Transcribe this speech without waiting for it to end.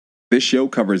This show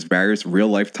covers various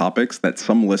real-life topics that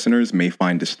some listeners may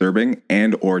find disturbing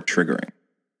and or triggering.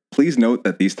 Please note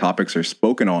that these topics are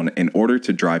spoken on in order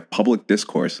to drive public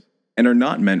discourse and are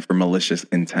not meant for malicious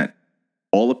intent.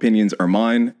 All opinions are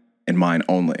mine and mine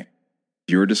only.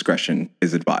 Your discretion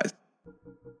is advised.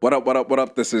 What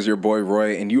up? This is your boy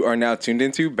Roy, and you are now tuned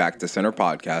into Back to Center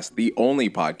Podcast, the only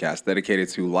podcast dedicated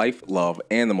to life, love,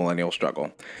 and the millennial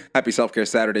struggle. Happy Self-Care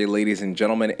Saturday, ladies and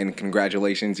gentlemen, and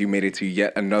congratulations, you made it to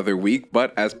yet another week.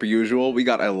 But as per usual, we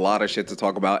got a lot of shit to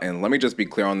talk about, and let me just be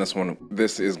clear on this one.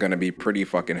 This is going to be pretty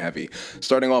fucking heavy.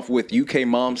 Starting off with UK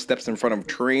mom steps in front of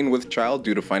train with child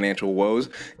due to financial woes.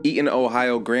 Eaton,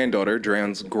 Ohio granddaughter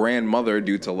drowns grandmother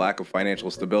due to lack of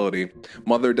financial stability.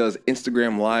 Mother does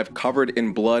Instagram live covered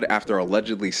in blood after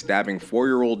allegedly stabbing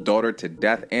 4-year-old daughter to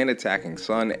death and attacking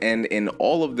son. And in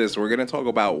all of this, we're going to talk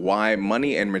about why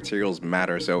money and materials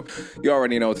matter. So you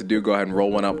already know what to do. Go ahead and roll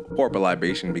one up, pour up a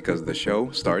libation, because the show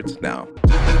starts now.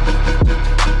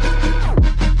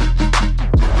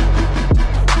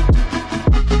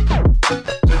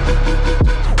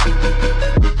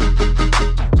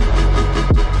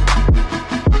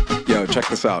 Check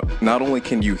this out. Not only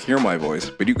can you hear my voice,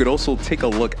 but you could also take a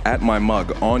look at my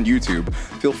mug on YouTube.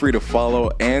 Feel free to follow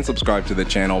and subscribe to the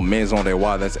channel Maison de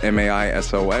Roi. That's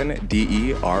MAISONDEROY.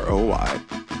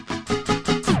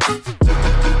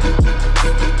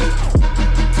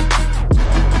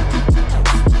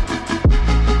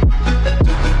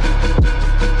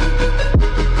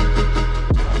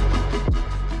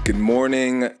 Good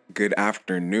morning, good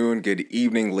afternoon, good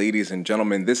evening, ladies and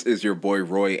gentlemen. This is your boy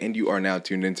Roy, and you are now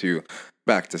tuned into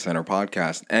Back to Center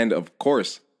Podcast. And of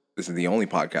course, this is the only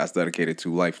podcast dedicated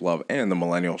to life, love, and the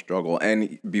millennial struggle.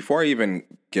 And before I even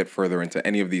get further into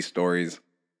any of these stories,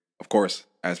 of course,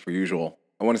 as per usual,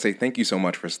 I want to say thank you so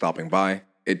much for stopping by.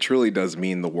 It truly does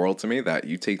mean the world to me that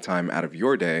you take time out of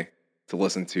your day to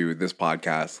listen to this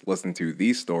podcast, listen to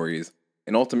these stories,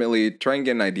 and ultimately try and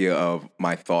get an idea of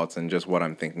my thoughts and just what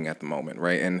I'm thinking at the moment,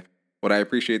 right? And what I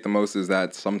appreciate the most is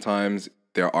that sometimes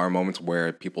there are moments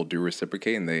where people do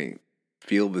reciprocate and they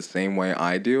feel the same way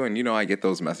I do. And, I get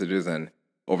those messages, and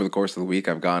over the course of the week,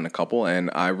 I've gotten a couple,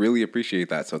 and I really appreciate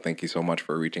that. So thank you so much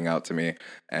for reaching out to me,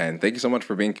 and thank you so much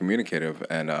for being communicative.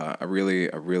 And I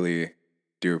really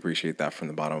do appreciate that from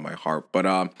the bottom of my heart. But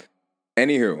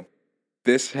anywho,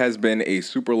 this has been a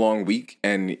super long week,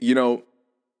 and,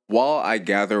 while I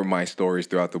gather my stories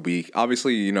throughout the week,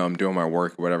 obviously, I'm doing my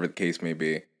work, whatever the case may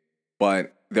be,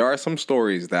 but there are some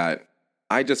stories that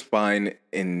I just find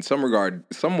in some regard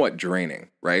somewhat draining,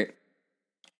 right?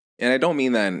 And I don't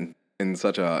mean that in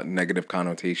such a negative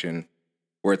connotation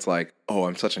where it's like, oh,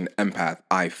 I'm such an empath,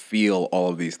 I feel all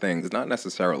of these things. Not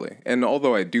necessarily. And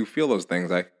although I do feel those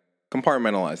things, I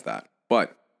compartmentalize that.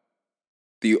 But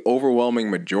the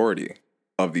overwhelming majority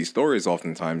of these stories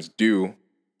oftentimes do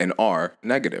and are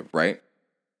negative, right?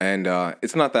 And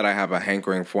it's not that I have a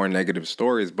hankering for negative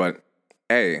stories, but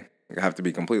A, I have to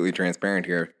be completely transparent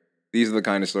here. These are the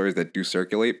kind of stories that do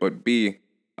circulate, but B,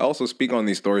 I also speak on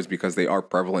these stories because they are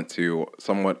prevalent to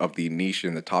somewhat of the niche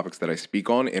and the topics that I speak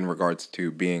on in regards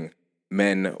to being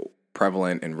men,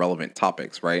 prevalent and relevant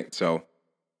topics, right? So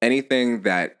anything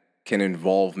that can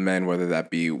involve men, whether that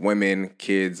be women,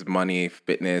 kids, money,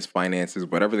 fitness, finances,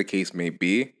 whatever the case may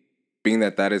be, being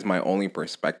that that is my only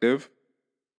perspective,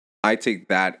 I take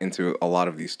that into a lot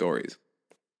of these stories.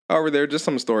 However, there are just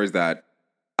some stories that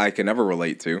I can never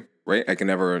relate to, right? I can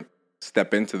never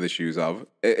step into the shoes of.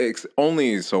 It's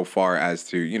only so far as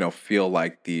to, feel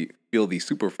the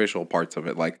superficial parts of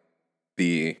it, like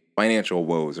the financial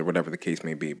woes or whatever the case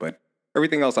may be. But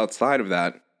everything else outside of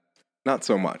that, not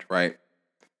so much, right?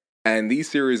 And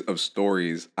these series of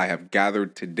stories I have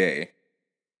gathered today,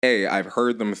 I've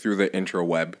heard them through the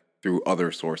intraweb, through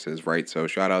other sources, right? So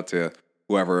shout out to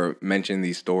whoever mentioned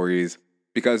these stories,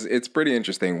 because it's pretty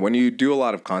interesting. When you do a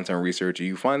lot of content research,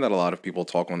 you find that a lot of people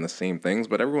talk on the same things,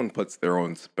 but everyone puts their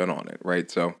own spin on it, right?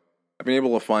 So I've been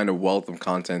able to find a wealth of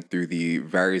content through the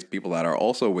various people that are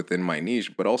also within my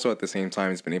niche, but also at the same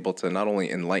time, it's been able to not only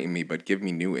enlighten me, but give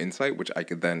me new insight, which I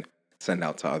could then send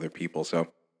out to other people. So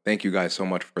thank you guys so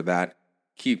much for that.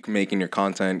 Keep making your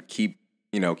content, keep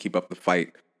up the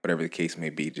fight, whatever the case may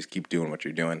be. Just keep doing what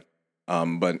you're doing.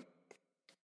 But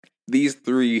these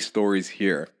 3 stories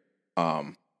here,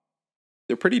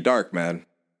 they're pretty dark, man.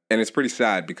 And it's pretty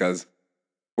sad because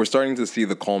we're starting to see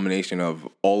the culmination of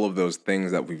all of those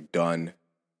things that we've done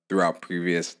throughout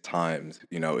previous times,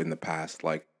 in the past,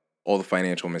 like all the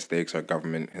financial mistakes our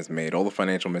government has made, all the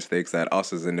financial mistakes that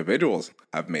us as individuals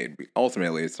have made.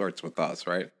 Ultimately, it starts with us,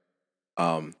 right?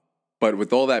 But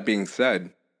with all that being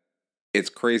said, it's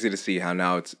crazy to see how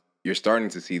now you're starting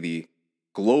to see the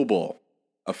global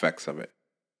effects of it.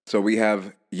 So we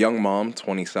have young mom,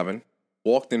 27,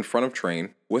 walked in front of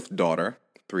train with daughter,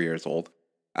 3 years old,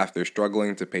 after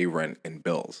struggling to pay rent and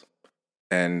bills.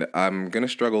 And I'm going to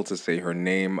struggle to say her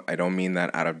name. I don't mean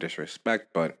that out of disrespect,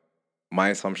 but my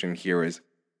assumption here is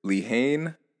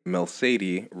Lehane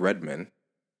Melsadie Redman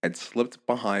had slipped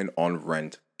behind on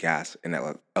rent, gas, and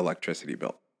electricity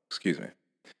bill. Excuse me.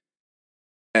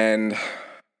 And,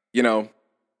 you know,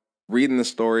 reading the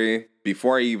story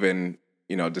before I even,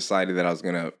 decided that I was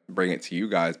going to bring it to you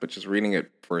guys, but just reading it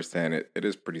firsthand, it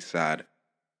is pretty sad.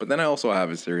 But then I also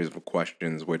have a series of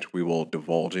questions which we will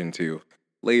divulge into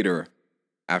later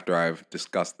after I've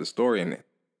discussed the story and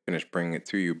finished bringing it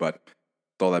to you. But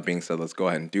with all that being said, let's go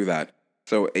ahead and do that.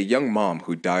 So, a young mom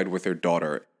who died with her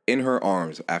daughter in her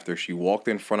arms after she walked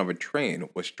in front of a train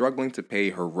was struggling to pay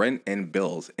her rent and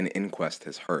bills, an inquest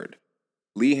has heard.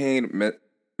 Lehane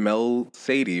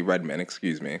Melsadie Redman,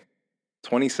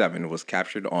 27, was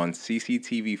captured on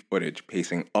CCTV footage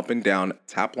pacing up and down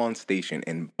Taplon Station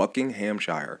in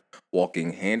Buckinghamshire,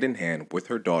 walking hand in hand with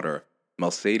her daughter,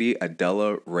 Melsadie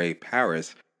Adela Ray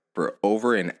Paris, for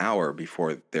over an hour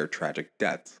before their tragic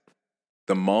deaths.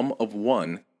 The mom of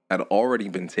one had already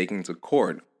been taken to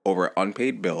court over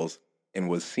unpaid bills and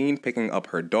was seen picking up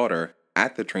her daughter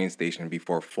at the train station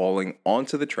before falling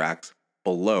onto the tracks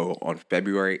below on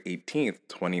February 18th,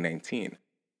 2019.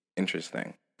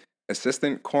 Interesting.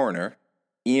 Assistant Coroner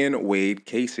Ian Wade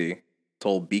Casey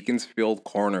told Beaconsfield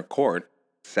Coroner Court,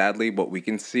 sadly, what we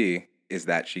can see is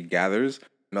that she gathers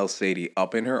Melsadie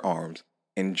up in her arms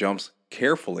and jumps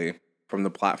carefully from the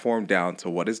platform down to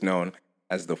what is known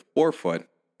as the forefoot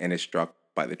and is struck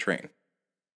by the train.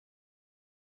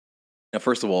 Now,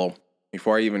 first of all,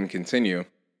 before I even continue,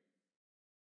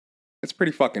 it's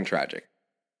pretty fucking tragic.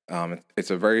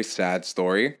 It's a very sad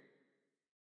story.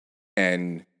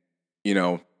 And,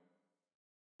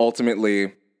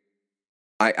 ultimately,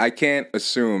 I can't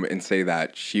assume and say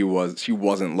that she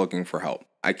wasn't looking for help.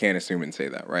 I can't assume and say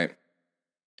that, right?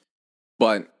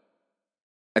 But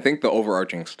I think the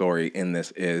overarching story in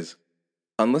this is,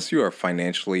 unless you are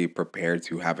financially prepared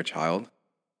to have a child,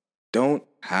 don't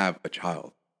have a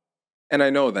child. And I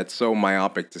know that's so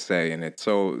myopic to say, and it's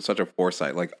such a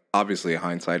foresight. Like, obviously,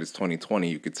 hindsight is 2020.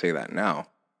 You could say that now,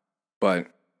 but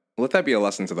let that be a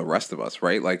lesson to the rest of us,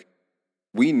 right? Like,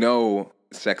 we know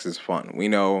sex is fun. We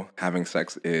know having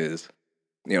sex is,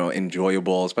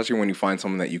 enjoyable, especially when you find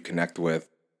someone that you connect with.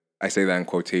 I say that in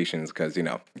quotations because,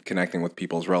 connecting with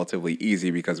people is relatively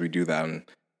easy because we do that on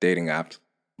dating apps.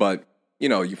 But,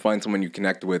 you find someone you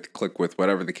connect with, click with,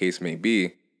 whatever the case may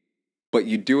be, but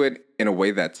you do it in a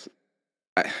way that's,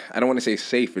 I don't want to say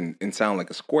safe and sound like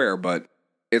a square, but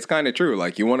it's kind of true.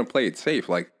 Like, you want to play it safe.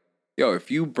 Like,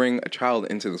 if you bring a child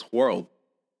into this world,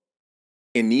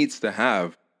 it needs to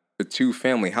have a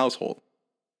two-family household.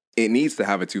 It needs to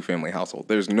have a two-family household.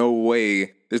 There's no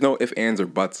way, there's no ifs, ands, or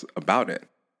buts about it.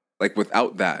 Like,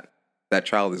 without that, that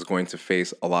child is going to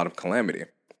face a lot of calamity.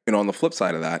 And on the flip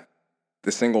side of that,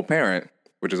 the single parent,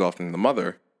 which is often the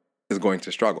mother, is going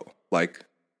to struggle, like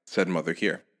said mother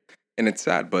here. And it's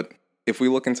sad, but if we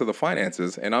look into the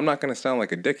finances, and I'm not going to sound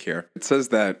like a dick here, it says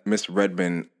that Miss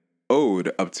Redman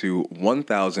owed up to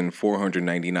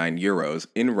 1,499 euros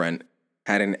in rent,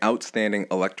 had an outstanding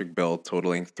electric bill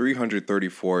totaling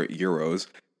 334 euros,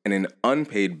 and an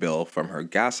unpaid bill from her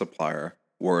gas supplier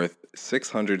worth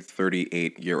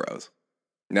 638 euros.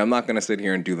 Now, I'm not going to sit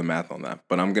here and do the math on that,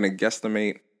 but I'm going to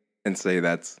guesstimate and say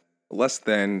that's less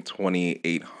than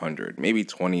 2,800, maybe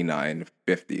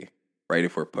 2,950, right?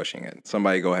 If we're pushing it.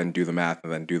 Somebody go ahead and do the math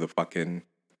and then do the fucking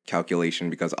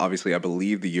calculation, because obviously I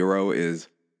believe the euro is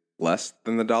less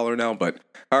than the dollar now, but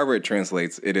however it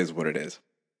translates, it is what it is.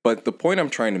 But the point I'm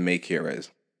trying to make here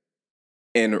is,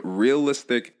 in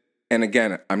realistic, and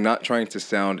again, I'm not trying to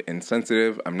sound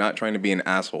insensitive, I'm not trying to be an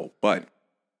asshole, but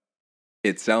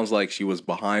it sounds like she was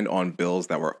behind on bills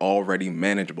that were already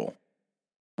manageable,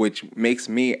 which makes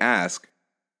me ask,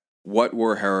 what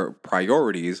were her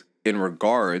priorities in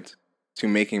regards to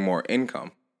making more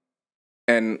income?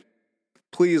 And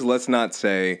please, let's not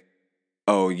say,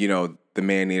 oh, the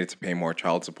man needed to pay more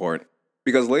child support,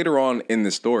 because later on in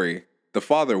the story, the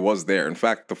father was there. In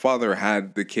fact, the father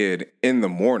had the kid in the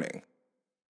morning.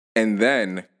 And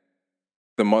then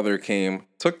the mother came,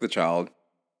 took the child,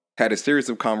 had a series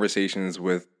of conversations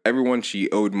with everyone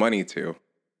she owed money to,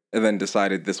 and then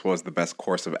decided this was the best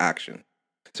course of action.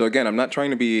 So again, I'm not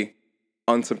trying to be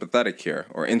unsympathetic here,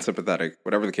 or unsympathetic,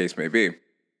 whatever the case may be.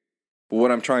 But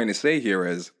what I'm trying to say here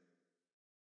is,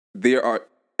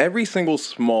 every single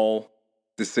small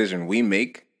decision we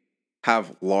make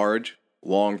have large,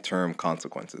 long-term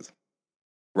consequences,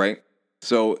 right?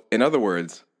 So in other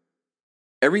words,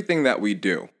 everything that we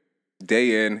do,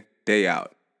 day in, day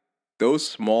out, those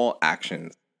small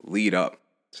actions lead up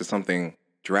to something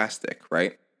drastic,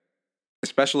 right?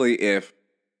 Especially if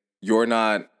you're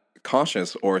not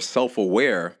conscious or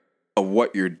self-aware of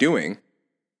what you're doing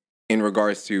in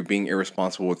regards to being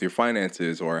irresponsible with your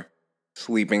finances or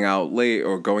sleeping out late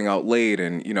or going out late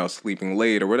and, sleeping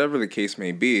late or whatever the case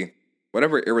may be.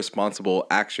 Whatever irresponsible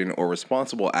action or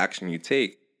responsible action you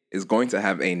take is going to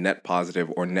have a net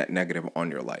positive or net negative on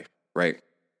your life, right?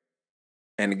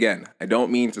 And again, I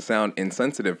don't mean to sound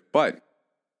insensitive, but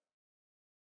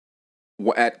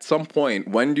at some point,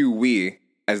 when do we,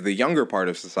 as the younger part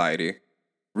of society,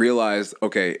 realize,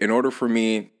 okay, in order for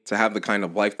me to have the kind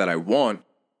of life that I want,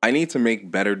 I need to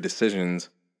make better decisions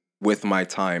with my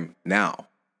time now,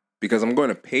 because I'm going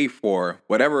to pay for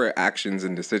whatever actions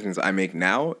and decisions I make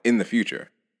now in the future.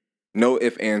 No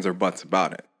ifs, ands, or buts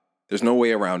about it. There's no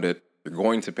way around it. You're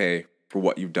going to pay for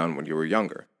what you've done when you were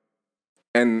younger.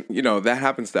 And, that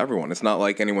happens to everyone. It's not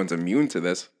like anyone's immune to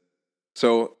this.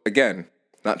 So, again,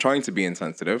 not trying to be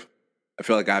insensitive. I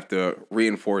feel like I have to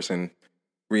reinforce and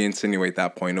re-insinuate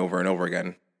that point over and over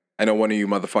again. I know one of you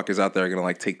motherfuckers out there are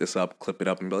going to take this up, clip it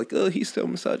up, and be like, oh, he's still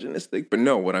misogynistic. But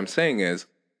no, what I'm saying is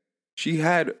she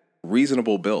had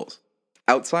reasonable bills.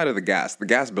 Outside of the gas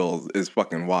bill is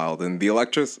fucking wild. And the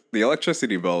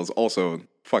electricity bill is also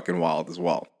fucking wild as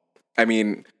well. I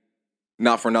mean,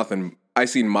 not for nothing. I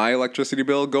seen my electricity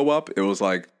bill go up. It was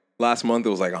last month it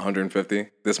was $150.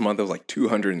 This month it was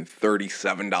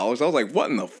 $237. I was like, what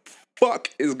in the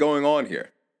fuck is going on here?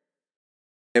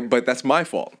 But that's my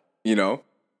fault,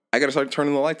 I got to start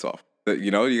turning the lights off.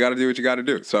 You got to do what you got to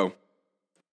do. So,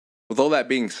 with all that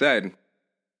being said,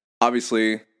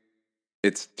 obviously,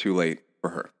 it's too late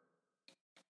for her.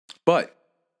 But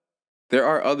there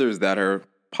are others that are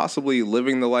possibly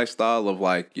living the lifestyle of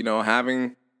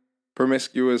having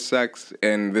promiscuous sex.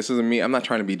 And this isn't me. I'm not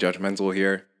trying to be judgmental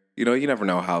here. You never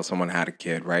know how someone had a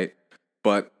kid, right?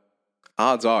 But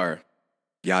odds are,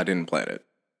 y'all didn't plan it.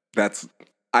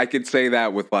 I could say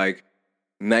that with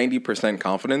 90%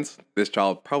 confidence, this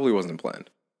child probably wasn't planned.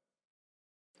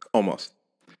 Almost.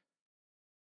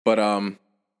 But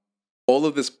all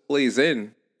of this plays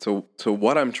in to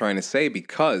what I'm trying to say,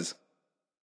 because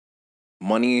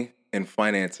money and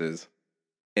finances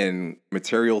and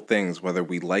material things, whether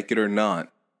we like it or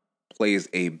not, plays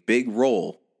a big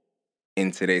role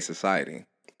in today's society.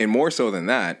 And more so than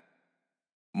that,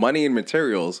 money and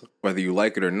materials, whether you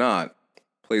like it or not,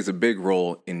 plays a big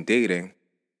role in dating.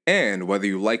 And whether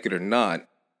you like it or not,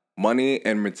 money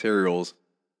and materials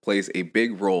plays a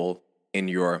big role in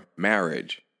your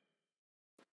marriage.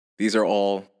 These are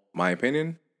all, my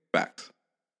opinion, facts.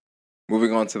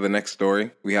 Moving on to the next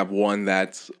story, we have one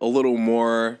that's a little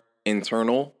more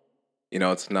internal.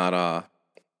 It's not,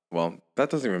 well, that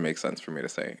doesn't even make sense for me to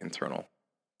say internal.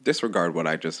 Disregard what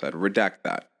I just said. Redact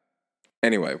that.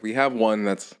 Anyway, we have one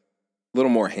that's a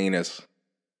little more heinous.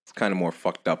 It's kind of more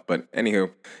fucked up, but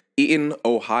anywho, Eaton,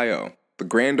 Ohio, the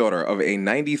granddaughter of a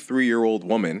 93-year-old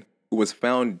woman who was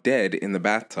found dead in the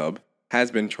bathtub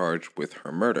has been charged with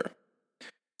her murder.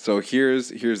 So here's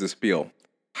the spiel.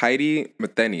 Heidi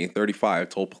Metheny, 35,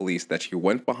 told police that she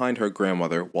went behind her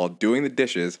grandmother while doing the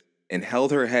dishes and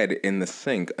held her head in the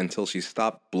sink until she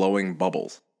stopped blowing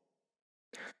bubbles.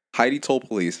 Heidi told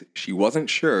police she wasn't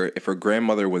sure if her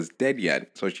grandmother was dead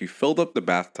yet, so she filled up the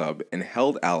bathtub and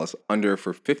held Alice under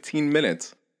for 15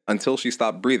 minutes until she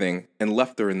stopped breathing and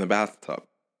left her in the bathtub.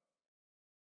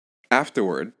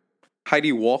 Afterward,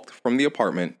 Heidi walked from the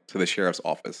apartment to the sheriff's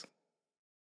office.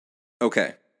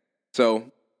 Okay, so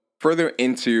further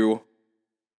into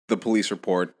the police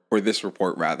report, or this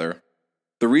report rather,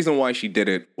 the reason why she did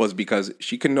it was because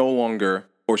she could no longer,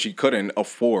 or she couldn't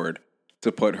afford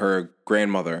to put her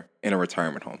grandmother in a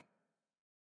retirement home.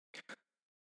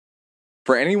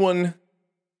 For anyone,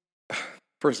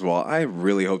 first of all, I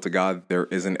really hope to God there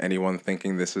isn't anyone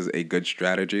thinking this is a good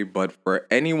strategy, but for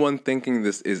anyone thinking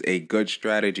this is a good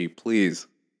strategy, please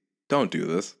don't do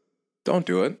this. Don't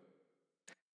do it.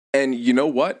 And you know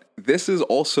what? This is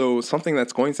also something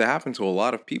that's going to happen to a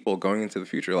lot of people going into the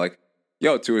future.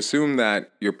 To assume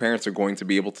that your parents are going to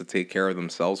be able to take care of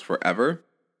themselves forever,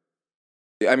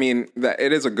 I mean, that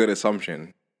it is a good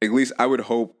assumption. At least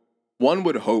one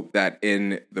would hope that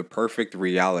in the perfect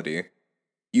reality,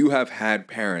 you have had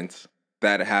parents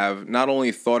that have not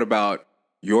only thought about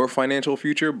your financial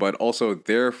future, but also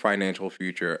their financial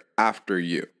future after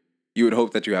you. You would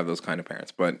hope that you have those kind of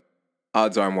parents, but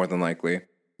odds are more than likely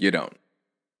you don't.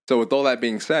 So with all that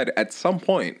being said, at some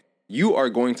point, you are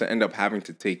going to end up having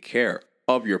to take care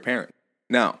of your parent.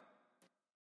 Now,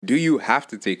 do you have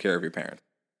to take care of your parent?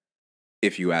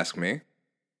 If you ask me,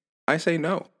 I say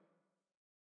no.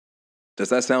 Does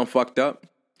that sound fucked up?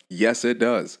 Yes, it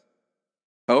does.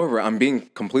 However, I'm being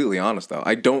completely honest though.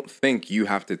 I don't think you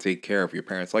have to take care of your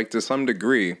parents. Like, to some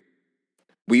degree,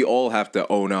 we all have to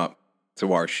own up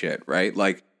to our shit, right?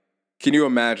 Like, can you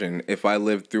imagine if I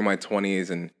lived through my 20s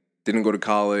and didn't go to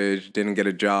college, didn't get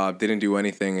a job, didn't do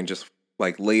anything, and just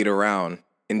like laid around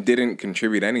and didn't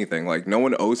contribute anything? Like, no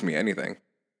one owes me anything.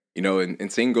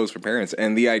 And same goes for parents.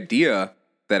 And the idea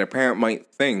that a parent might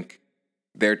think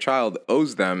their child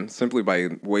owes them simply by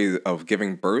way of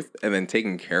giving birth and then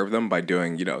taking care of them by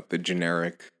doing, the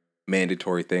generic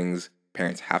mandatory things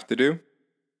parents have to do,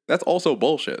 that's also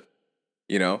bullshit,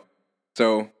 you know?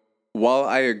 So while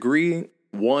I agree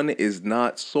one is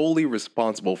not solely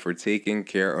responsible for taking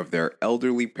care of their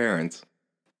elderly parents,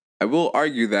 I will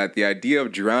argue that the idea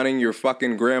of drowning your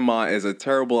fucking grandma is a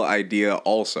terrible idea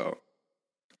also.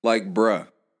 Like, bruh,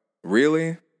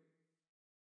 really?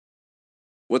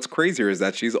 What's crazier is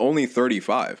that she's only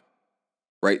 35,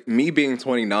 right? Me being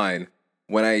 29,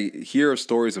 when I hear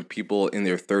stories of people in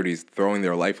their 30s throwing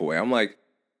their life away, I'm like,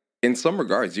 in some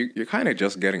regards, you're kind of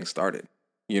just getting started.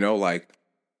 Like,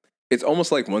 it's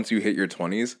almost like once you hit your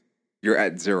 20s, you're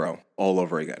at zero all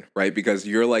over again, right? Because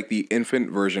you're like the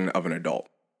infant version of an adult.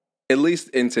 At least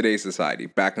in today's society.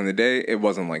 Back in the day, it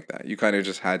wasn't like that. You kind of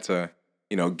just had to,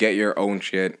 get your own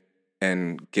shit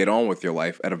and get on with your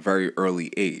life at a very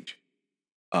early age.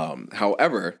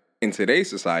 However, in today's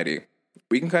society,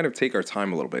 we can kind of take our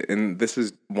time a little bit. And this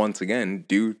is, once again,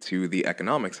 due to the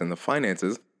economics and the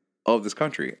finances of this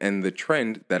country and the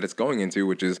trend that it's going into,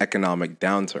 which is economic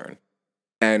downturn.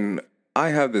 And I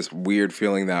have this weird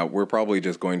feeling that we're probably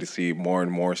just going to see more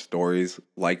and more stories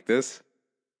like this.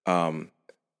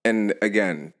 And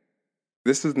again,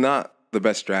 this is not the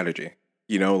best strategy.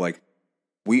 Like,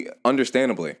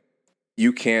 understandably,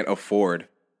 you can't afford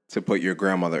to put your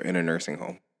grandmother in a nursing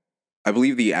home. I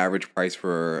believe the average price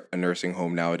for a nursing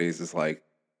home nowadays is I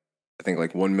think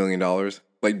 $1 million.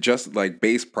 Like, just like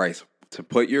base price to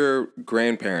put your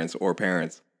grandparents or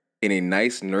parents in a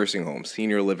nice nursing home,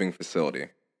 senior living facility,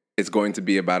 it's going to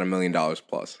be about $1 million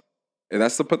plus. And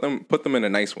that's to put them in a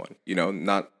nice one,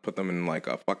 not put them in like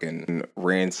a fucking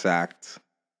ransacked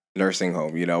nursing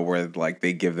home, where like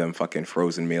they give them fucking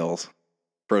frozen meals,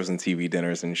 frozen TV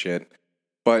dinners and shit.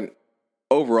 But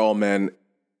overall, man,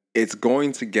 it's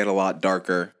going to get a lot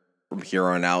darker from here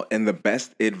on out. And the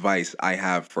best advice I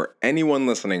have for anyone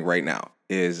listening right now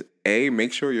is A,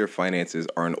 make sure your finances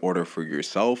are in order for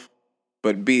yourself.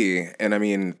 But B, and I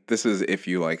mean, this is if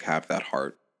you like have that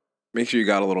heart, make sure you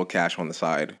got a little cash on the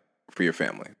side for your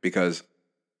family. Because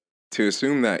to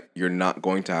assume that you're not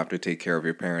going to have to take care of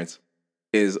your parents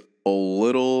is a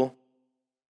little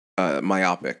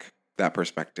myopic, that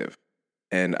perspective.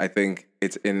 And I think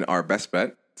it's in our best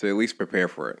bet to at least prepare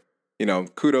for it.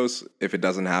 Kudos if it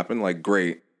doesn't happen, like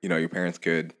great, your parents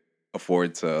could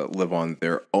afford to live on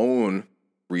their own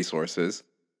resources,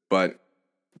 but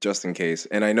just in case.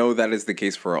 And I know that is the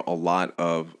case for a lot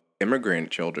of immigrant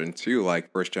children too,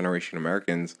 like first generation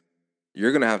Americans.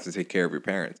 You're going to have to take care of your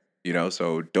parents,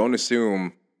 so don't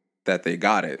assume that they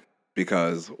got it,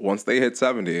 because once they hit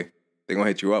 70, they're going to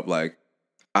hit you up like,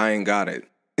 I ain't got it.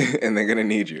 And they're going to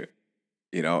need you.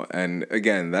 And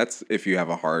again, that's if you have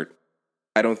a heart.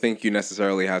 I don't think you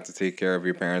necessarily have to take care of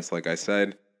your parents, like I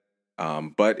said.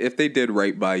 But if they did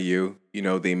right by you,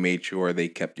 they made sure they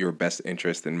kept your best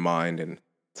interest in mind and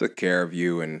took care of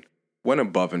you and went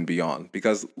above and beyond.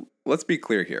 Because let's be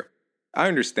clear here. I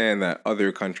understand that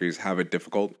other countries have it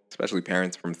difficult, especially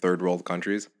parents from third world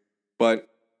countries. But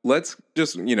let's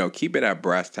just, keep it at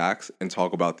brass tacks and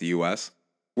talk about the US.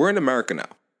 We're in America now.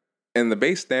 And the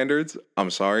base standards, I'm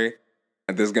sorry,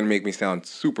 and this is going to make me sound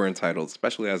super entitled,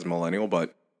 especially as a millennial,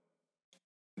 but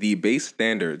the base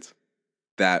standards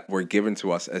that were given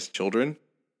to us as children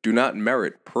do not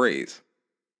merit praise.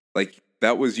 Like,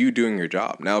 that was you doing your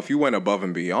job. Now, if you went above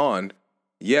and beyond,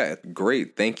 yeah,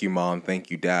 great. Thank you, Mom.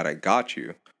 Thank you, Dad. I got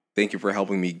you. Thank you for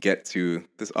helping me get to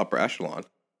this upper echelon.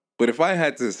 But if I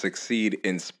had to succeed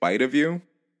in spite of you,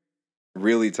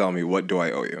 really tell me, what do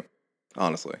I owe you?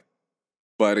 Honestly.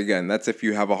 But again, that's if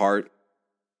you have a heart.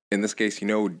 In this case,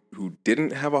 who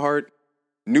didn't have a heart?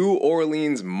 New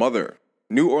Orleans mother.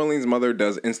 New Orleans mother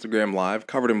does Instagram live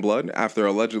covered in blood after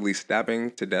allegedly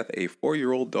stabbing to death a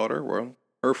 4-year-old daughter,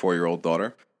 her 4-year-old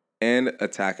daughter, and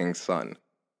attacking son.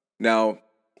 Now,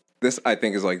 this I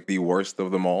think is like the worst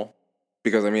of them all,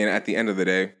 because I mean, at the end of the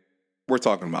day, we're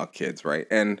talking about kids, right?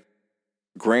 And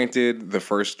granted, the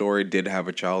first story did have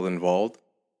a child involved,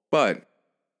 but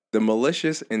the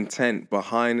malicious intent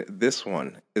behind this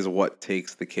one is what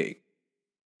takes the cake.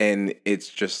 And it's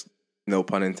just, no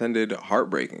pun intended,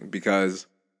 heartbreaking, because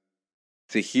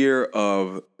to hear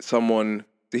of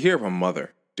a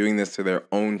mother doing this to their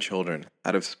own children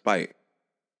out of spite.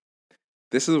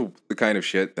 This is the kind of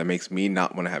shit that makes me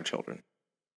not want to have children.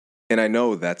 And I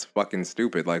know that's fucking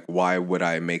stupid. Like, why would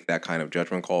I make that kind of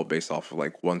judgment call based off of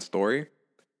like one story?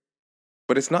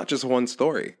 But it's not just one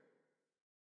story.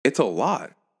 It's a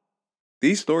lot.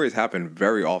 These stories happen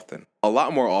very often. A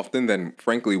lot more often than,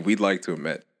 frankly, we'd like to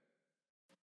admit.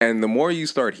 And the more you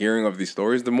start hearing of these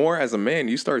stories, the more as a man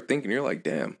you start thinking, you're like,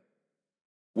 damn,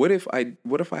 what if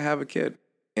I have a kid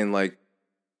and like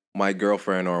my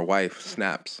girlfriend or wife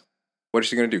snaps? What is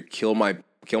she gonna do? Kill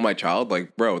my child?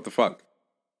 Like, bro, what the fuck?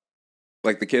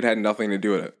 Like the kid had nothing to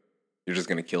do with it. You're just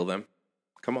gonna kill them?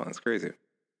 Come on, it's crazy.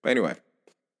 But anyway,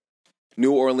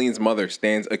 New Orleans mother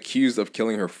stands accused of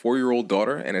killing her 4-year-old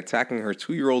daughter and attacking her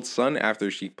 2-year-old son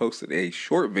after she posted a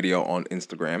short video on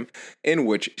Instagram in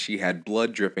which she had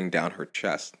blood dripping down her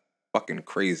chest. Fucking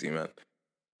crazy, man.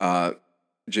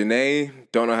 Janae,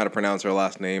 don't know how to pronounce her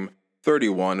last name,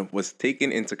 31, was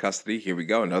taken into custody. Here we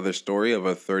go, another story of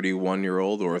a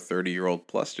 31-year-old or a 30-year-old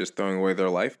plus just throwing away their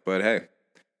life. But hey,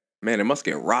 man, it must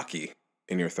get rocky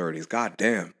in your 30s. God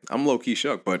damn. I'm low-key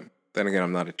shook, but then again,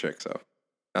 I'm not a chick, so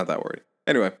not that worried.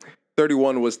 Anyway,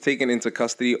 31 was taken into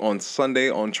custody on Sunday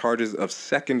on charges of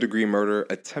second-degree murder,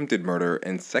 attempted murder,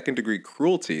 and second-degree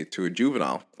cruelty to a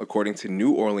juvenile, according to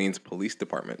New Orleans Police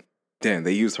Department. Damn,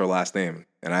 they used her last name,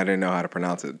 and I didn't know how to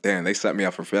pronounce it. Damn, they set me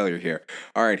up for failure here.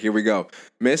 All right, here we go.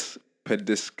 Miss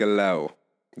Pediscalo.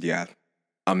 Yeah,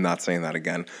 I'm not saying that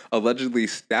again. Allegedly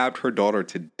stabbed her daughter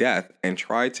to death and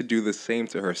tried to do the same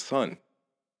to her son.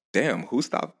 Damn, who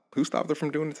stopped her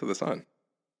from doing it to the son?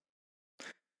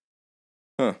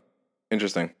 Huh.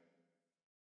 Interesting.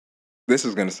 This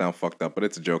is going to sound fucked up, but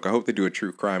it's a joke. I hope they do a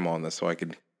true crime on this so I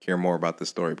could hear more about this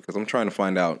story because I'm trying to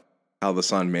find out how the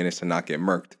son managed to not get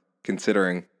murked,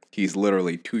 considering he's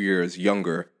literally 2 years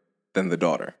younger than the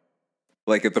daughter.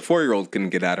 Like, if the 4-year-old couldn't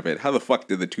get out of it, how the fuck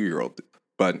did the 2-year-old?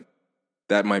 But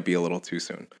that might be a little too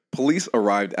soon. Police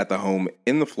arrived at the home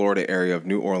in the Florida area of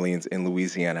New Orleans in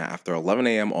Louisiana after 11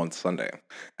 a.m. on Sunday.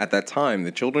 At that time,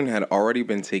 the children had already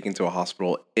been taken to a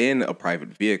hospital in a private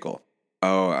vehicle.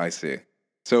 Oh, I see.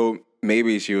 So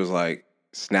maybe she was like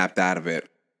snapped out of it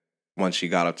once she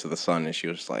got up to the son and she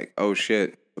was like, oh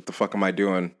shit, what the fuck am I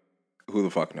doing? Who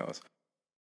the fuck knows?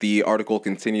 The article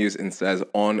continues and says,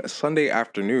 on Sunday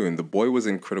afternoon, the boy was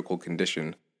in critical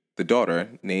condition. The daughter,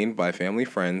 named by family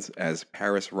friends as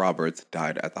Paris Roberts,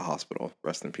 died at the hospital.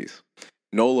 Rest in peace.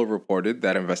 NOLA reported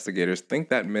that investigators think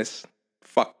that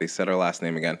they said her last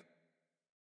name again,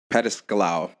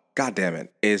 Pediscalo, goddamn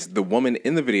it, is the woman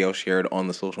in the video shared on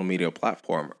the social media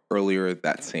platform earlier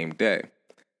that same day.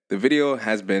 The video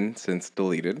has been since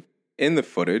deleted. In the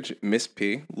footage, Miss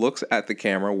P looks at the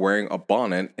camera wearing a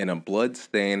bonnet and a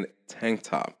blood-stained tank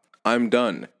top. I'm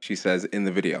done, she says in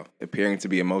the video, appearing to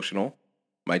be emotional.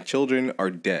 My children are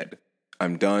dead.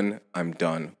 I'm done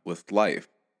with life.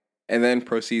 And then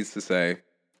proceeds to say,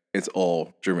 it's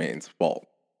all Jermaine's fault.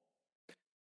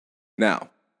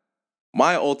 Now,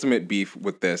 my ultimate beef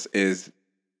with this is,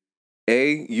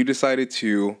 A, you decided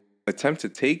to attempt to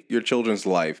take your children's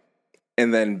life,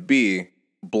 and then B,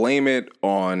 blame it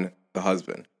on the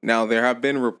husband. Now, there have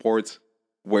been reports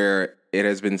where it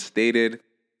has been stated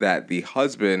that the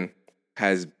husband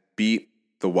has beat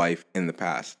the wife in the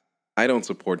past. I don't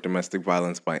support domestic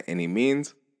violence by any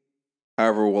means.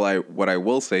 However, what I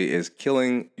will say is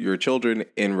killing your children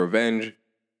in revenge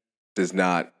does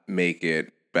not make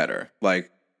it better.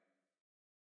 Like,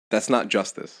 that's not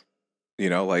justice. You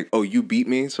know, like, oh, you beat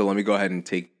me, so let me go ahead and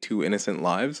take 2 innocent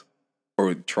lives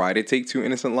or try to take 2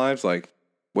 innocent lives. Like,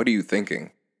 what are you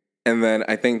thinking? And then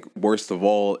I think worst of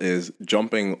all is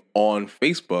jumping on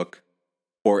Facebook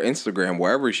or Instagram,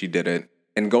 wherever she did it,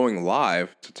 and going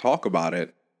live to talk about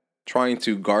it, trying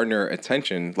to garner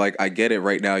attention. Like, I get it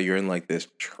right now, you're in like this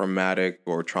traumatic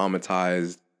or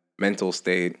traumatized mental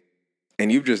state,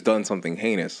 and you've just done something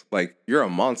heinous. Like, you're a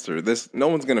monster. No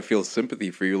one's gonna feel sympathy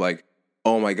for you. Like,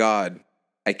 oh my God,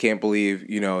 I can't believe,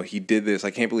 he did this.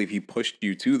 I can't believe he pushed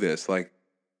you to this. Like,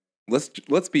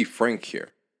 let's be frank here.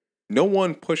 No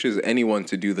one pushes anyone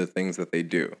to do the things that they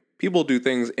do. People do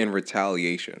things in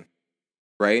retaliation,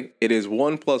 right? It is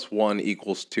 1 + 1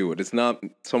 = 2. It is not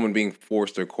someone being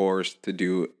forced or coerced to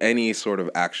do any sort of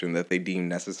action that they deem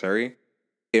necessary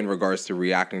in regards to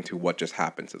reacting to what just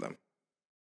happened to them.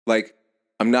 Like,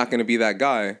 I'm not going to be that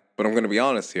guy, but I'm going to be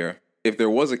honest here. If there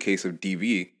was a case of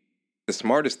DV, the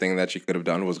smartest thing that she could have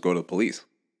done was go to the police.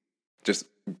 Just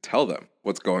tell them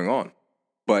what's going on.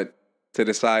 But to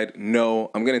decide,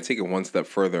 no, I'm going to take it one step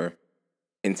further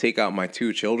and take out my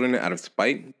 2 children out of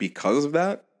spite because of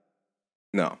that,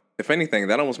 No. If anything,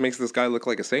 that almost makes this guy look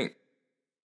like a saint.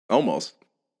 Almost.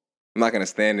 I'm not going to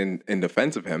stand in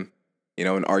defense of him,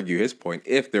 and argue his point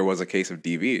if there was a case of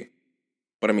DV.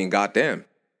 But I mean, goddamn,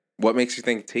 what makes you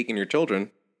think taking your children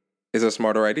is a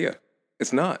smarter idea?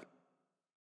 It's not.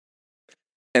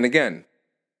 And again,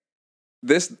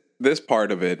 this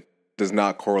part of it does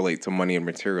not correlate to money and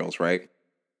materials, right?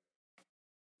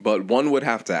 But one would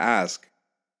have to ask,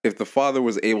 if the father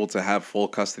was able to have full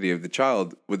custody of the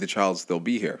child, would the child still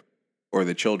be here? Or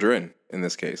the children, in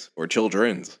this case, or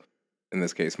children's, in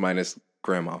this case, minus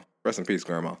grandma. Rest in peace,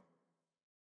 grandma.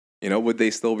 Would they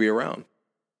still be around?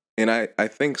 And I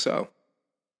think so.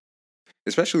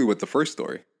 Especially with the first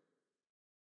story.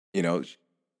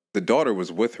 The daughter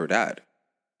was with her dad,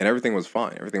 and everything was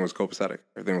fine. Everything was copacetic.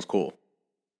 Everything was cool.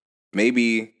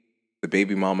 Maybe the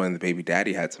baby mama and the baby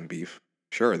daddy had some beef.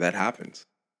 Sure, that happens.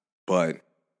 But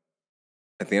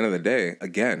at the end of the day,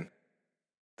 again,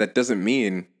 that doesn't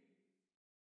mean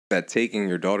that taking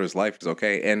your daughter's life is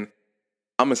okay. And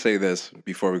I'm going to say this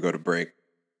before we go to break.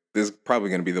 This is probably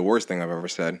going to be the worst thing I've ever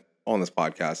said on this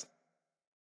podcast.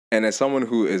 And as someone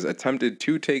who is attempted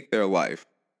to take their life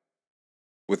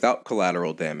without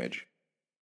collateral damage,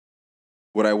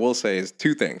 what I will say is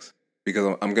two things,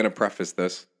 because I'm going to preface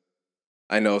this.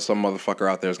 I know some motherfucker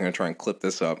out there is going to try and clip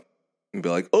this up and be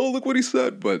like, oh, look what he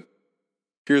said. But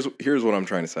here's what I'm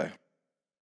trying to say.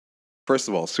 First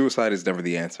of all, suicide is never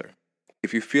the answer.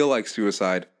 If you feel like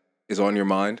suicide is on your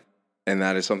mind and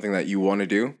that is something that you want to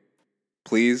do,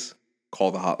 please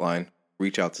call the hotline,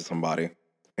 reach out to somebody,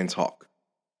 and talk.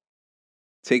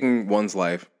 Taking one's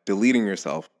life, deleting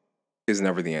yourself, is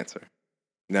never the answer.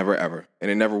 Never, ever. And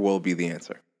it never will be the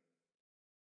answer.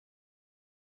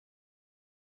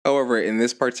 However, in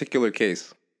this particular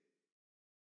case,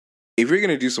 if you're going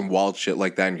to do some wild shit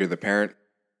like that and you're the parent,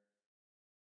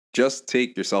 just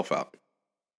take yourself out.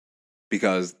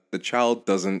 Because the child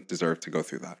doesn't deserve to go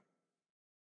through that.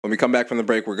 When we come back from the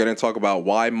break, we're going to talk about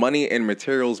why money and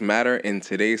materials matter in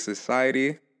today's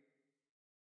society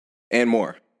and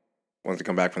more. Once we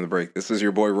come back from the break, this is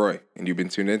your boy Roy, and you've been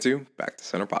tuned into Back to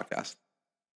Center Podcast.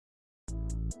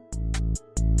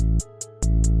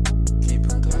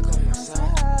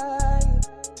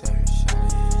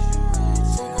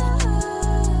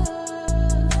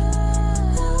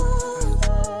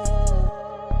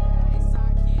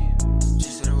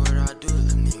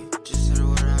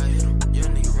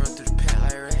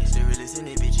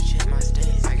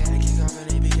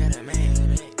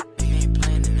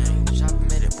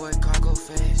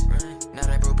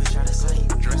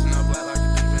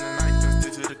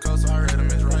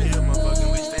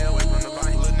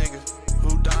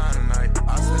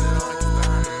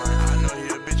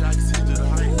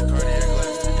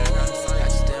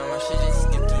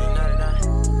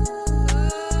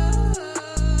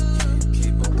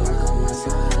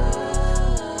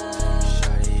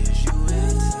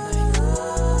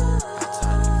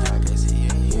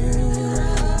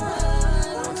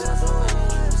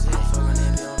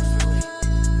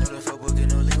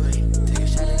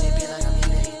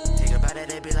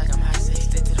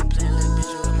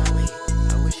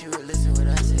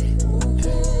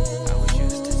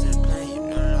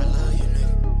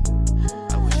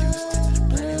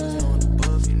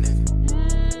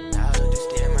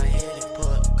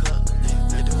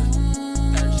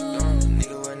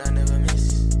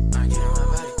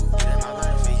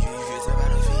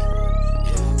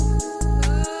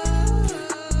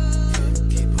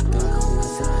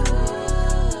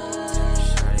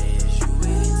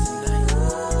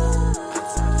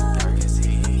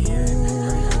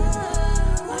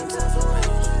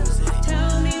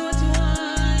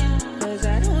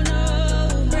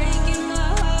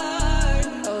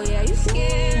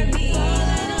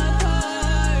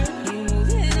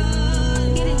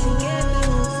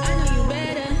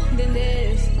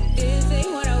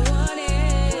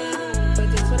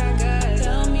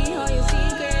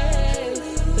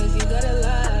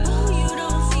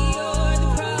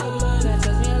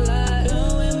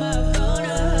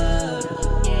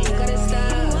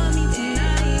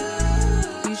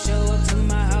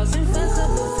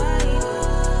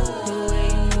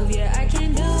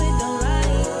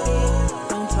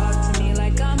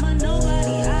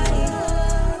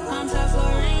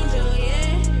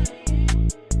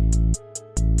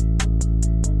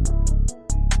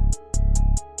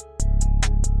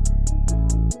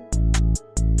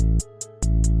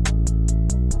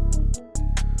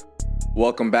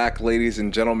 Welcome back, ladies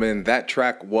and gentlemen. That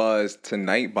track was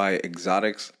Tonight by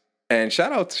Exotics. And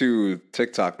shout out to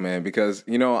TikTok, man, because,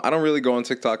 I don't really go on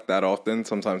TikTok that often.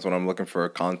 Sometimes when I'm looking for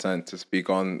content to speak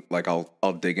on, like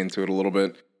I'll dig into it a little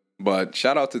bit. but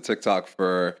shout out to TikTok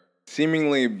for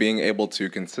seemingly being able to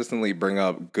consistently bring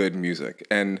up good music.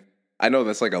 And I know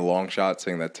that's like a long shot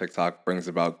saying that TikTok brings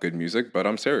about good music, but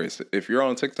I'm serious. If you're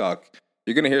on TikTok,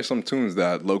 you're going to hear some tunes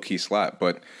that low-key slap,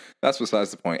 but that's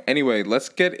besides the point. Anyway, let's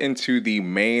get into the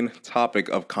main topic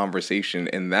of conversation,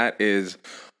 and that is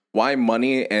why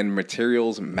money and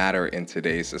materials matter in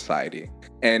today's society.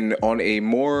 And on a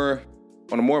more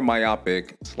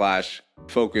myopic slash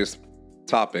focused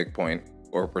topic point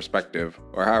or perspective,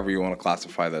 or however you want to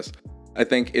classify this, I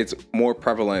think it's more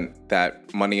prevalent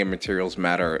that money and materials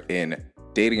matter in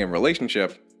dating and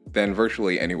relationship than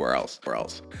virtually anywhere else.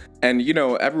 And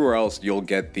everywhere else you'll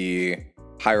get the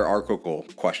hierarchical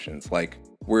questions like,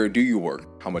 where do you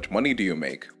work? How much money do you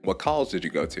make? What college did you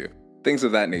go to? Things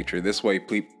of that nature. This way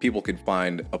people could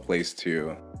find a place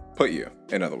to put you,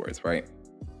 in other words, right?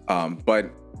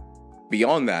 But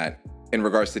beyond that, in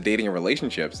regards to dating and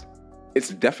relationships, it's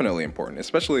definitely important,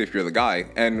 especially if you're the guy,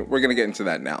 and we're going to get into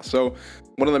that now. So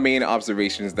one of the main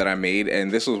observations that I made, and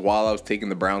this was while I was taking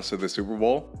the Browns to the Super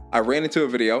Bowl, I ran into a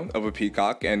video of a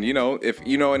peacock, and if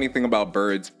you know anything about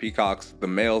birds, peacocks, the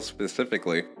males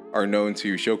specifically, are known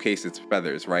to showcase its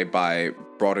feathers, right, by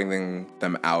broadening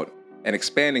them out and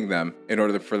expanding them in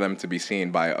order for them to be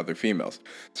seen by other females.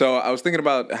 So I was thinking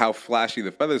about how flashy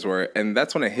the feathers were, and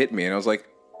that's when it hit me, and I was like,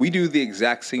 we do the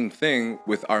exact same thing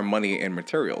with our money and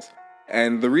materials.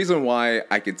 And the reason why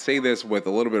I could say this with a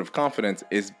little bit of confidence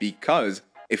is because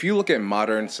if you look at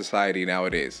modern society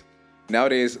nowadays,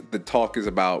 the talk is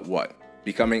about what?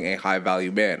 Becoming a high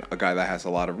value man, a guy that has a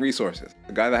lot of resources,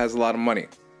 a guy that has a lot of money,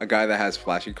 a guy that has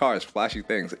flashy cars, flashy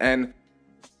things. And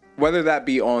whether that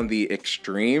be on the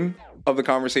extreme of the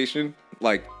conversation,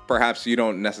 like perhaps you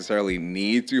don't necessarily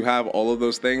need to have all of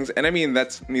those things. And I mean,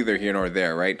 that's neither here nor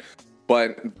there, right?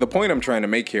 But the point I'm trying to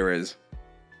make here is,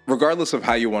 regardless of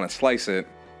how you want to slice it,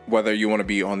 whether you want to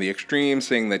be on the extreme,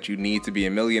 saying that you need to be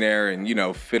a millionaire and,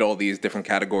 fit all these different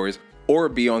categories, or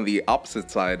be on the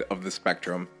opposite side of the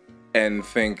spectrum and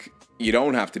think you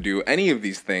don't have to do any of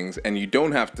these things and you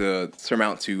don't have to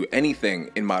surmount to anything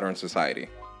in modern society.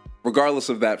 Regardless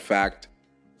of that fact,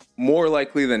 more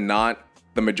likely than not,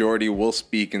 the majority will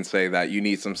speak and say that you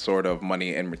need some sort of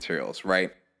money and materials,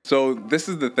 right? So this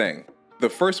is the thing. The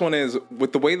first one is,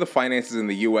 with the way the finances in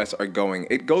the US are going,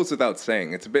 it goes without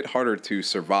saying, it's a bit harder to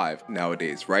survive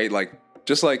nowadays, right? Like,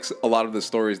 just like a lot of the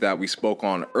stories that we spoke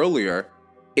on earlier,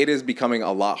 it is becoming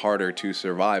a lot harder to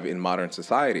survive in modern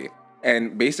society.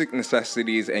 And basic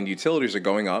necessities and utilities are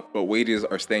going up, but wages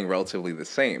are staying relatively the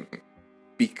same.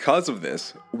 Because of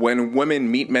this, when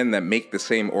women meet men that make the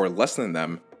same or less than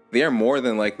them, they are more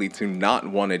than likely to not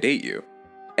want to date you.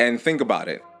 And think about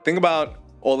it. Think about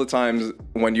all the times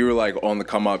when you were like on the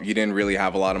come up, you didn't really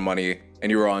have a lot of money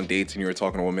and you were on dates and you were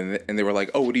talking to women and they were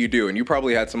like, oh, what do you do? And you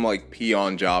probably had some like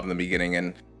peon job in the beginning,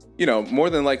 and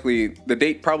more than likely the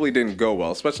date probably didn't go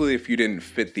well, especially if you didn't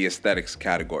fit the aesthetics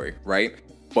category, right?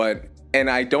 And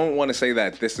I don't want to say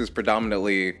that this is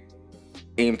predominantly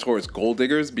aimed towards gold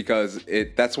diggers, because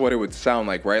that's what it would sound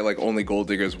like, right? Like only gold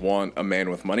diggers want a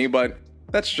man with money, but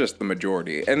that's just the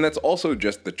majority. And that's also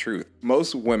just the truth.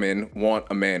 Most women want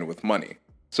a man with money.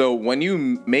 So when you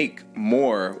make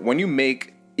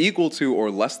equal to or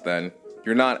less than,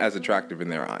 you're not as attractive in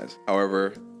their eyes.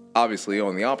 However, obviously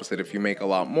on the opposite, if you make a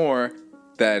lot more,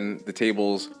 then the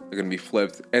tables are going to be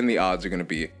flipped and the odds are going to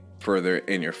be further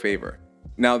in your favor.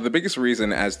 Now, the biggest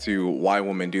reason as to why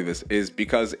women do this is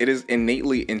because it is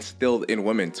innately instilled in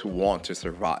women to want to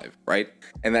survive, right?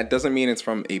 And that doesn't mean it's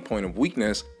from a point of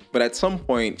weakness, but at some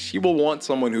point, she will want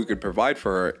someone who could provide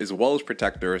for her as well as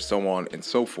protect her, so on and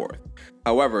so forth.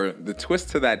 However, the twist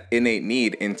to that innate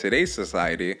need in today's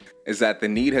society is that the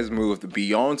need has moved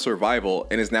beyond survival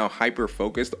and is now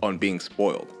hyper-focused on being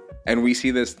spoiled. And we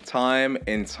see this time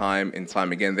and time and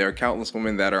time again. There are countless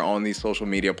women that are on these social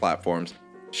media platforms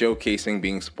showcasing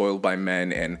being spoiled by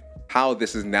men and how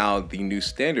this is now the new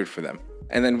standard for them.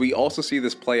 And then we also see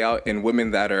this play out in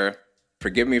women that are,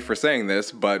 forgive me for saying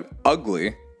this, but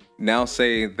ugly, now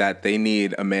say that they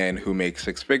need a man who makes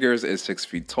six figures, is 6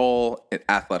 feet tall, in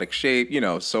athletic shape,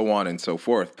 so on and so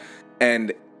forth.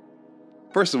 And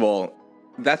first of all,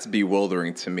 that's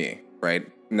bewildering to me, right?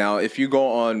 Now, if you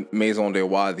go on Maison de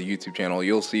Roi, the YouTube channel,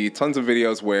 you'll see tons of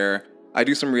videos where I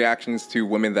do some reactions to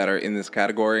women that are in this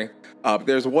category.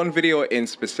 There's one video in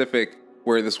specific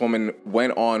where this woman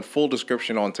went on full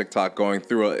description on TikTok, going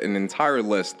through an entire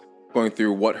list, going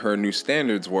through what her new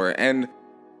standards were. And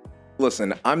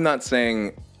listen, I'm not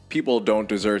saying people don't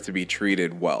deserve to be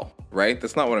treated well, right?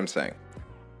 That's not what I'm saying.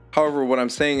 However, what I'm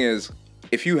saying is,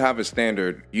 if you have a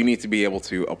standard, you need to be able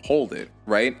to uphold it,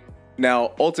 right?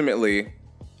 Now, ultimately,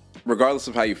 regardless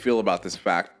of how you feel about this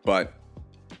fact, but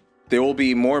there will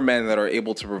be more men that are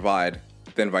able to provide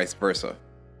than vice versa.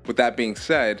 With that being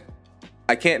said,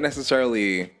 I can't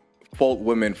necessarily fault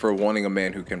women for wanting a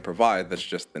man who can provide. That's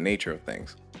just the nature of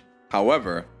things.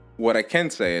 However, what I can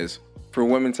say is for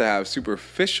women to have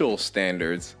superficial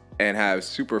standards and have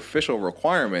superficial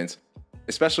requirements,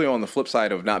 especially on the flip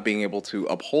side of not being able to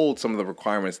uphold some of the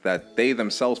requirements that they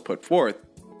themselves put forth,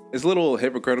 is a little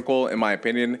hypocritical in my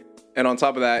opinion. And on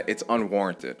top of that, it's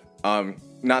unwarranted.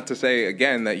 Not to say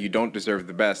again that you don't deserve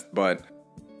the best, but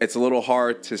it's a little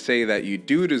hard to say that you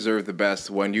do deserve the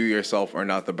best when you yourself are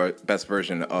not the best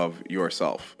version of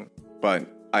yourself. But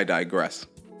I digress.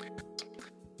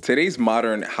 Today's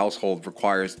modern household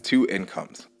requires 2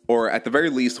 incomes, or at the very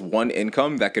least 1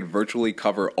 income that could virtually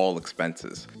cover all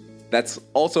expenses. That's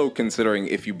also considering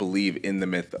if you believe in the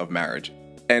myth of marriage.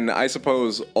 And I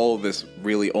suppose all of this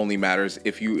really only matters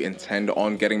if you intend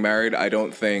on getting married. I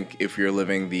don't think if you're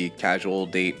living the casual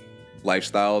date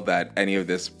lifestyle that any of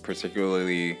this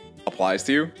particularly applies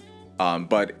to you.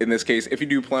 But in this case, if you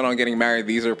do plan on getting married,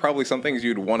 these are probably some things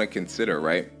you'd want to consider,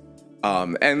 right?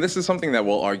 And this is something that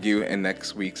we'll argue in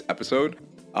next week's episode.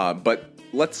 But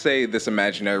let's say this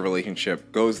imaginary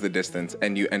relationship goes the distance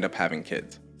and you end up having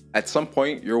kids. At some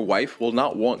point, your wife will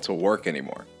not want to work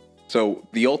anymore. So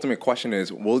the ultimate question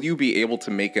is, will you be able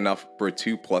to make enough for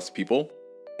 2+ people?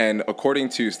 And according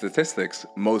to statistics,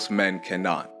 most men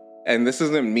cannot. And this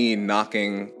isn't me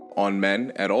knocking on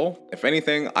men at all. If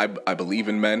anything, I believe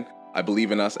in men. I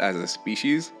believe in us as a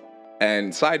species.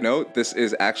 And side note, this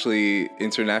is actually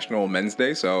International Men's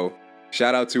Day. So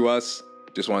shout out to us.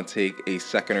 Just want to take a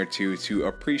second or two to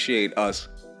appreciate us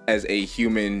as a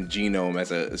human genome,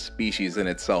 as a species in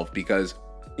itself. Because,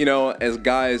 you know, as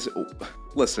guys,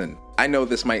 listen, I know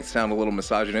this might sound a little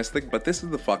misogynistic, but this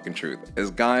is the fucking truth. As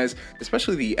guys,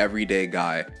 especially the everyday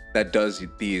guy that does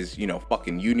these, you know,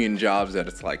 fucking union jobs that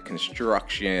it's like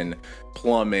construction,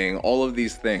 plumbing, all of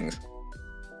these things,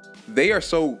 they are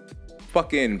so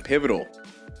fucking pivotal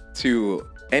to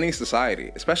any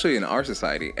society, especially in our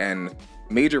society. And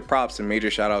major props and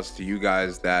major shout outs to you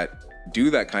guys that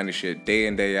do that kind of shit day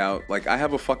in, day out. Like, I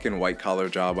have a fucking white collar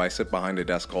job. I sit behind a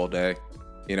desk all day.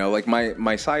 You know, like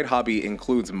my side hobby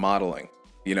includes modeling.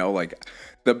 You know, like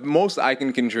the most I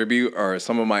can contribute are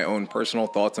some of my own personal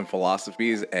thoughts and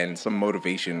philosophies and some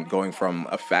motivation going from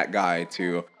a fat guy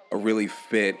to a really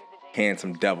fit,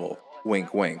 handsome devil.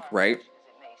 Wink, wink, right?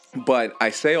 But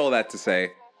I say all that to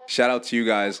say, shout out to you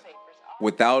guys.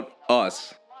 Without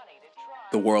us,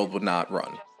 the world would not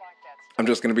run. I'm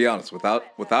just going to be honest.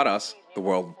 Without us, the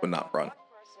world would not run.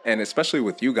 And especially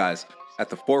with you guys at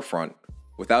the forefront,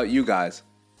 without you guys,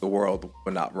 the world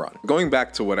would not run. Going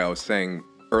back to what I was saying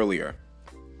earlier,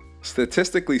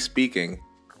 statistically speaking,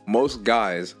 most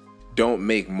guys don't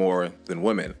make more than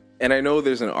women. And I know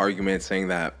there's an argument saying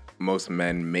that most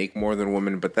men make more than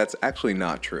women, but that's actually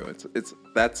not true.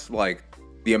 That's like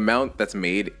the amount that's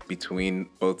made between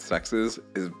both sexes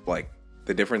is like,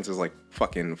 the difference is like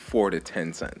fucking 4 to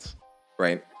 10 cents,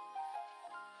 right?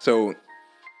 So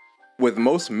with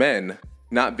most men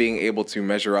not being able to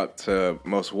measure up to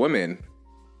most women,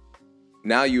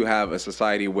 now you have a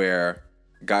society where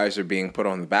guys are being put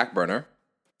on the back burner.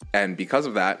 And because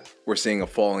of that, we're seeing a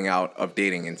falling out of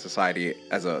dating in society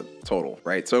as a total,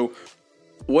 right? So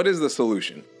what is the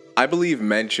solution? I believe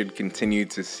men should continue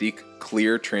to seek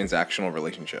clear transactional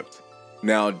relationships.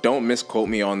 Now, don't misquote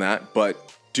me on that,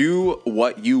 but do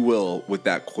what you will with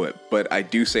that quip. But I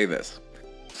do say this.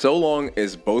 So long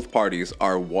as both parties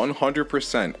are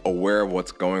 100% aware of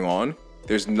what's going on,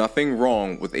 there's nothing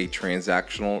wrong with a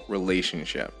transactional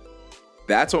relationship.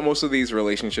 That's what most of these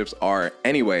relationships are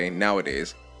anyway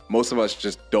nowadays. Most of us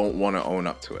just don't want to own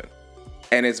up to it.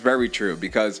 And it's very true,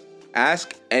 because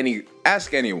ask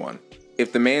anyone,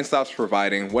 if the man stops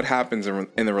providing, what happens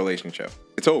in the relationship?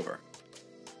 It's over.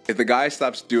 If the guy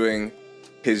stops doing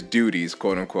his duties,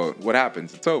 quote unquote, what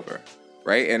happens? It's over,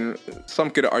 right? And some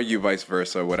could argue vice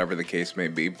versa, whatever the case may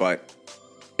be. But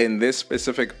in this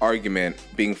specific argument,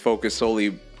 being focused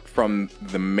solely from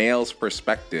the male's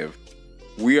perspective,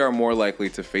 we are more likely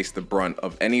to face the brunt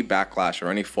of any backlash or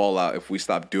any fallout if we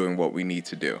stop doing what we need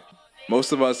to do.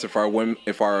 Most of us, if our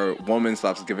woman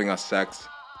stops giving us sex,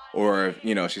 or,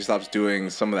 you know, she stops doing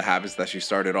some of the habits that she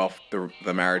started off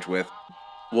the marriage with,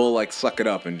 we'll like suck it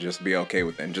up and just be okay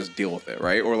with it and just deal with it,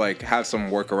 right? Or like have some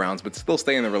workarounds, but still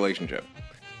stay in the relationship.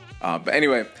 But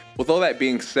anyway, with all that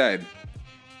being said,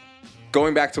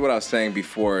 going back to what I was saying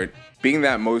before, being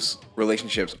that most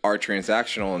relationships are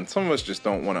transactional and some of us just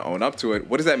don't want to own up to it,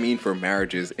 what does that mean for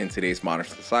marriages in today's modern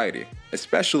society?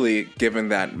 Especially given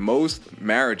that most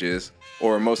marriages,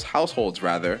 or most households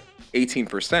rather,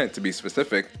 18% to be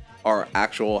specific, are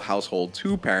actual household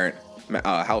two-parent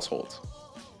households.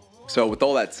 So with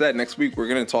all that said, next week we're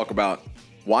going to talk about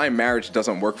why marriage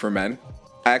doesn't work for men.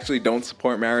 I actually don't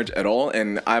support marriage at all,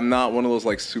 and I'm not one of those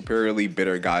like superiorly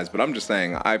bitter guys, but I'm just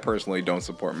saying I personally don't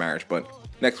support marriage. But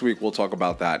next week we'll talk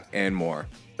about that and more.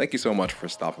 Thank you so much for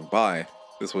stopping by.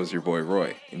 This was your boy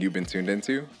Roy, and you've been tuned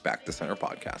into Back to Center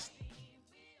Podcast.